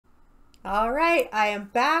All right, I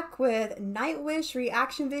am back with Nightwish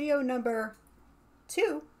reaction video number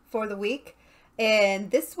 2 for the week,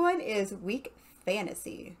 and this one is week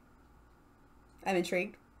fantasy. I'm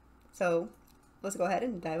intrigued, so let's go ahead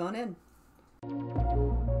and dive on in.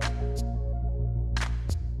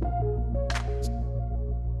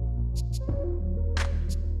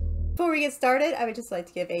 Before we get started, I would just like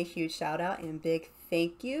to give a huge shout out and big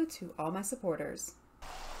thank you to all my supporters.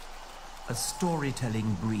 A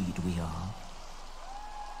storytelling breed we are.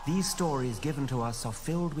 These stories given to us are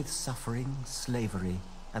filled with suffering, slavery,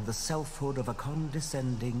 and the selfhood of a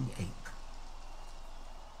condescending ape.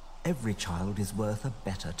 Every child is worth a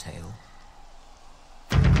better tale.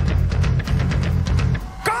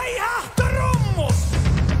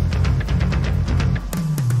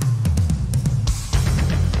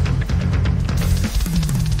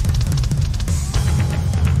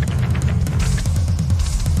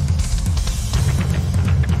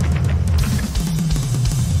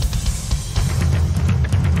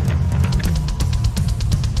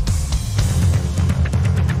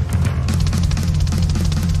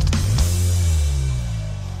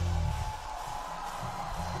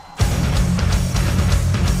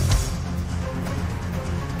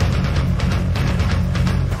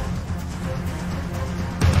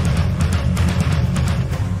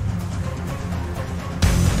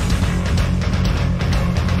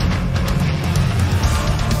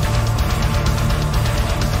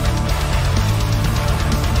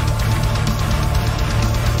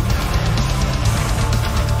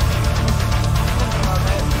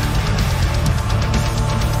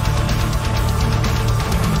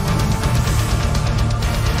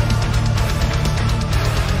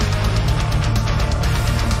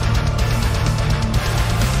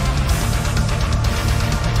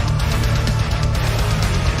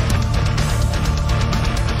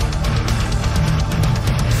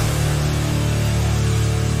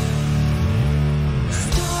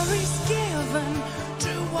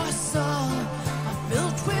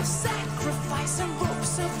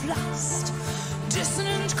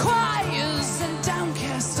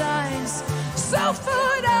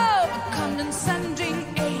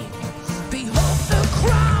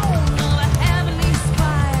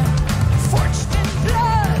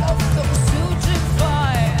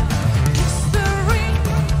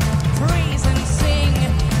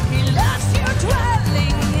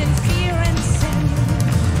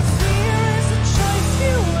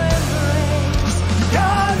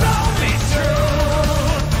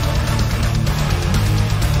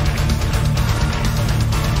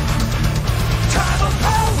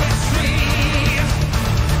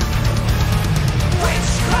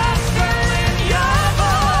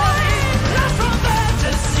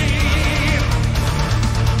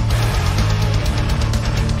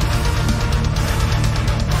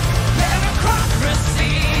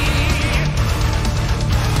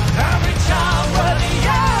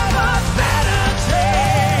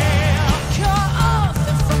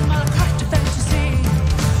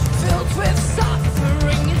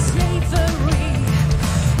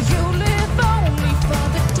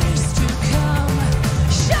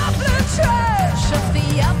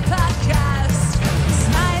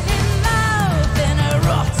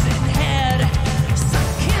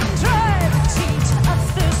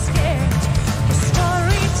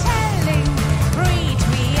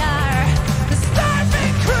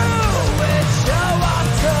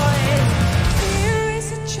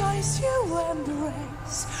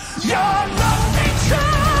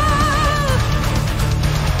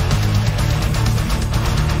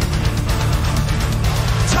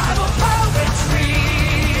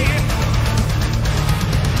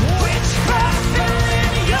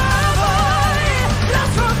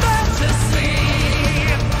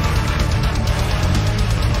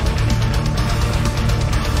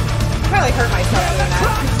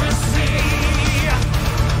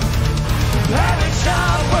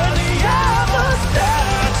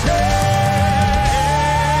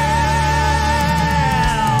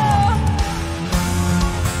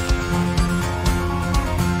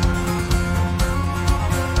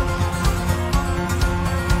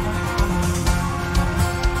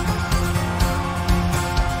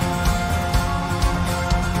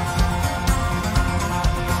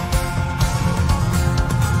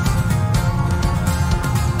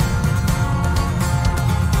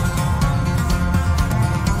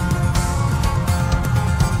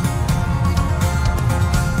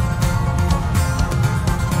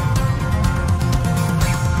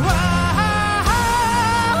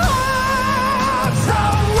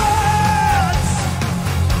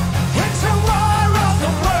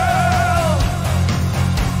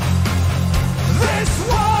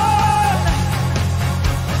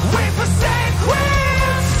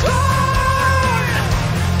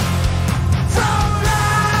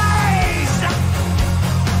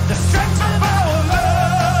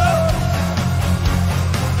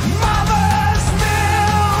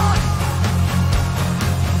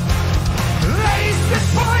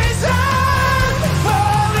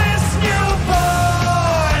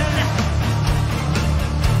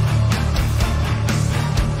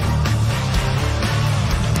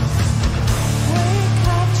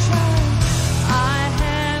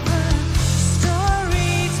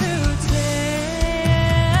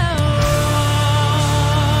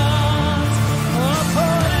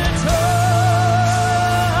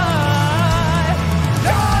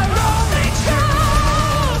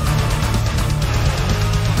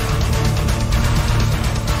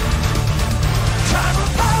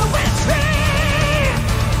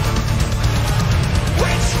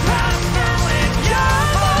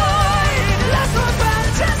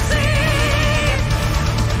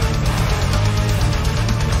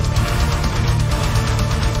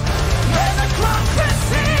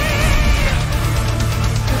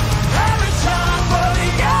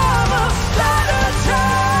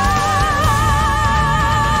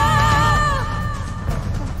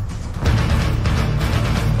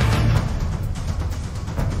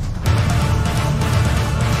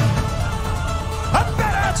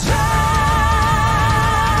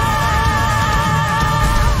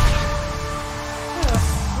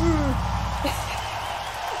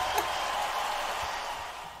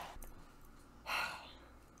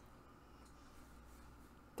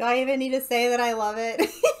 I even need to say that I love it?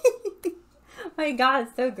 Oh my God,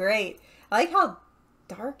 it's so great. I like how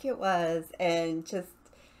dark it was, and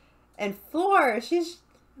Floor,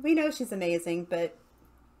 we know she's amazing, but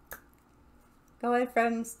going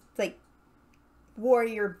from like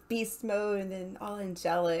warrior beast mode and then all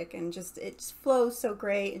angelic, and it just flows so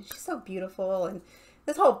great, and she's so beautiful, and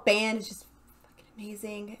this whole band is just fucking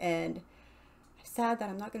amazing. And I'm sad that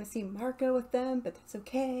I'm not going to see Marco with them, but that's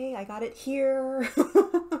okay. I got it here.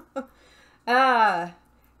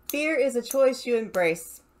 Fear is a choice you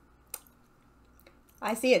embrace.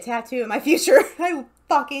 I see a tattoo in my future. I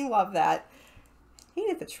fucking love that. Ain't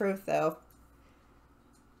it the truth, though?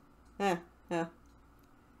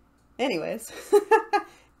 Anyways,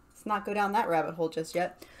 let's not go down that rabbit hole just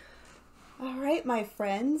yet. All right, my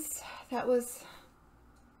friends. That was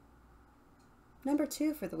number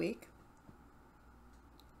 2 for the week.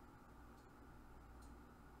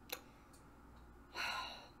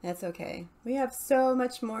 That's okay. We have so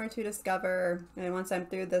much more to discover. And once I'm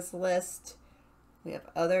through this list, we have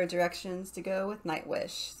other directions to go with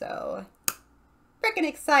Nightwish. So, freaking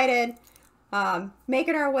excited.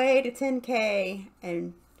 Making our way to 10K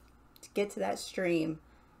and to get to that stream.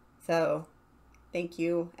 So, thank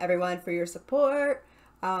you everyone for your support.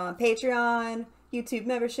 Patreon, YouTube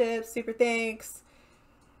membership, super thanks.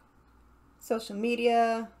 Social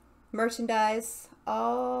media, merchandise,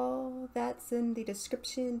 all that's in the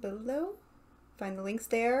description below. Find the links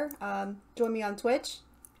there. Join me on Twitch.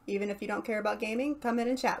 Even if you don't care about gaming, come in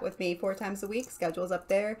and chat with me 4 times a week. Schedule's up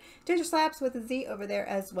there. Ginger Slaps with a Z over there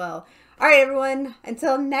as well. All right, everyone.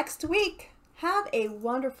 Until next week, have a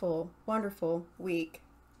wonderful, wonderful week.